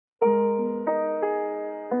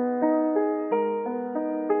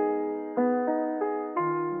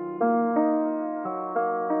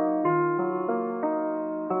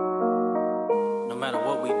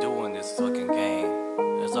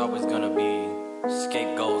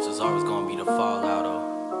Scapegoats is always gonna be the fallout of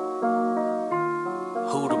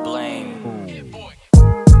who to blame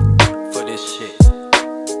for this shit.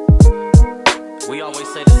 We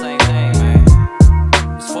always say the same thing, man.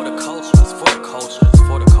 It's for the culture, it's for the culture, it's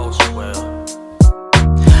for the culture, well.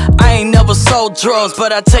 I ain't never sold drugs,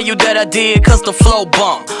 but I tell you that I did, cause the flow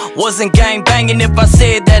bump. Wasn't gang banging if I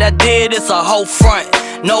said that I did, it's a whole front.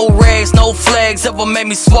 No rags, no flags ever made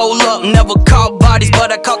me swole up. Never caught bodies,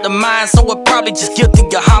 but I caught the mind, so we're probably just guilty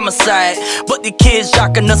of homicide. But the kids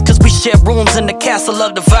jocking us cause we share rooms in the castle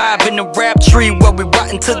of the vibe. In the rap tree where we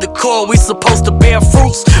rotten to the core. We supposed to bear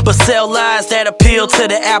fruits, but sell lies that appeal to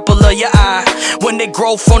the apple of your eye. When they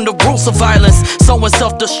grow from the roots of violence, sowing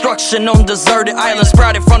self-destruction on deserted islands.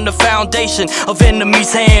 Sprouted from the foundation of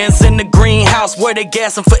enemies' hands. In the greenhouse where they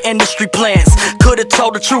gassing for industry plants. Could've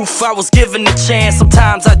told the truth, I was given a chance.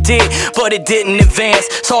 Sometimes I did, but it didn't advance.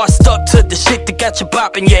 So I stuck to the shit that got you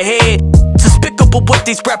bopping your head. Despicable what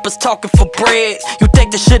these rappers talking for bread. You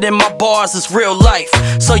think the shit in my bars is real life,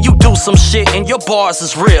 so you do some shit and your bars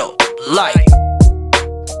is real life.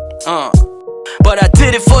 But I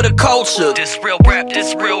did it for the culture. This real rap,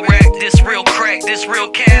 this real rack, this real crack, this real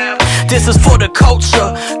cab. This is for the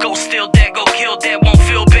culture. Go steal that, go kill that, won't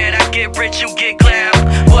feel bad. I get rich, you get glad.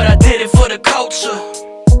 But I did it for the culture.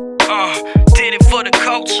 Did it for the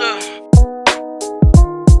culture.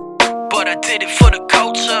 But I did it for the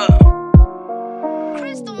culture.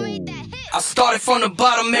 I started from the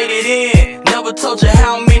bottom, made it in. Never told you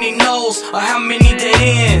how many no's or how many dead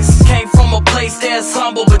ends. Came from a place that's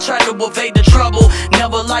humble, but tried to evade the trouble.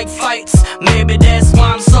 Never liked fights, maybe that's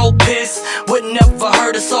why I'm so pissed. Would never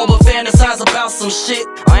hurt a soul, but fantasize about some shit.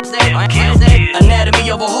 Anatomy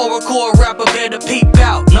of a horrorcore rapper, better peep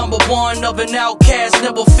out. Number one of an outcast,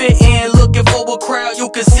 never fit in. Looking for a crowd you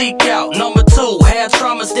can seek out. Number two, had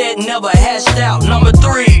traumas that never hashed out. Number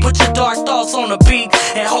three, put your dark thoughts on the beat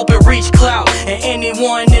and hope it reach clout. And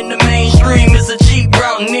anyone in the mainstream is a cheap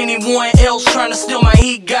route. And anyone else trying to steal my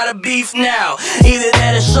heat got a beef now. Either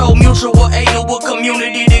that'll show mutual aid or a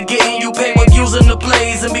community to getting you paid with using the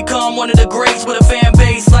plays and become one of the greats with a fan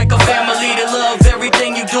base like a family that love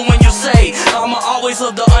everything you do and you say. I'ma always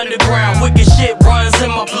love the underground. Wicked shit runs in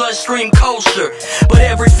my bloodstream culture. But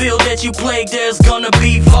every field that you play, there's gonna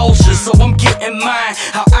be vultures. So I'm getting mine,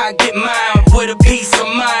 how I get mine, with a peace of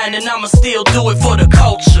mind. And I'ma still do it for the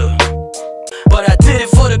culture. But I did it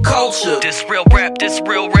for the culture. This real rap, this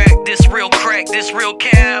real rack, this real crack, this real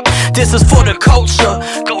cab. This is for the culture.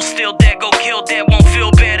 Go steal that, go kill that, won't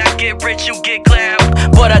feel bad. I get rich, you get glad.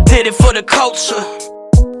 But I did it for the culture.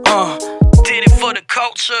 Did it for the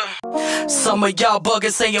culture. Some of y'all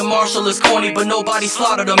buggers saying Marshall is corny, but nobody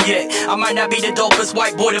slaughtered them yet. I might not be the dopest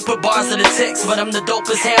white boy to put bars to the text, but I'm the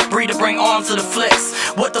dopest half-breed to bring arms to the flex.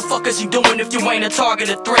 What the fuck is you doing if you ain't a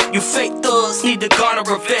targeted threat? You fake thugs need to garner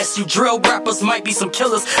a vest. You drill rappers might be some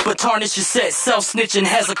killers, but tarnish your set. Self-snitching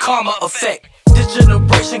has a karma effect. This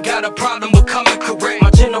generation got a problem with coming correct.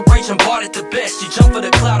 My generation bought it the best. You jump for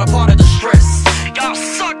the cloud, a part of the stress. Y'all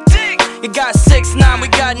suck dick. You got 6'9", we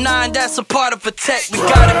got 9, that's a part of a tech. We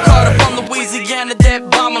got a Carter from Louisiana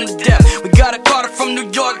that bomb on the death. We got a Carter from New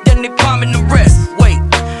York, then they bombing the rest. Wait,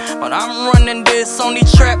 but I'm running this on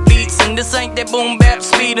these trap beats, and this ain't that boom bap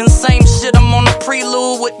speed. And same shit, I'm on the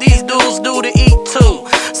prelude, what these dudes do to eat too.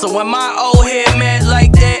 So when my old head mad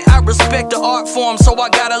like that, I respect the art form, so I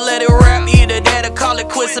gotta let it rap. Either that or call it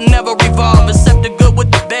quits and never revolve. Accept the good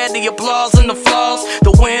with the bad, the applause and the flaws,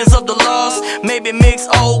 the wins of the loss. Maybe mix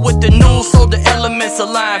old with the new, so the elements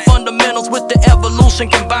align. Fundamentals with the evolution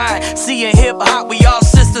combined. Seeing hip-hop, we all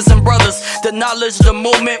sisters and brothers. The knowledge, the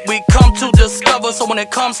movement we come to discover. So when it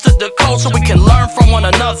comes to the culture, we can learn from one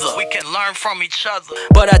another. We can learn from each other.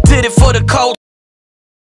 But I did it for the culture.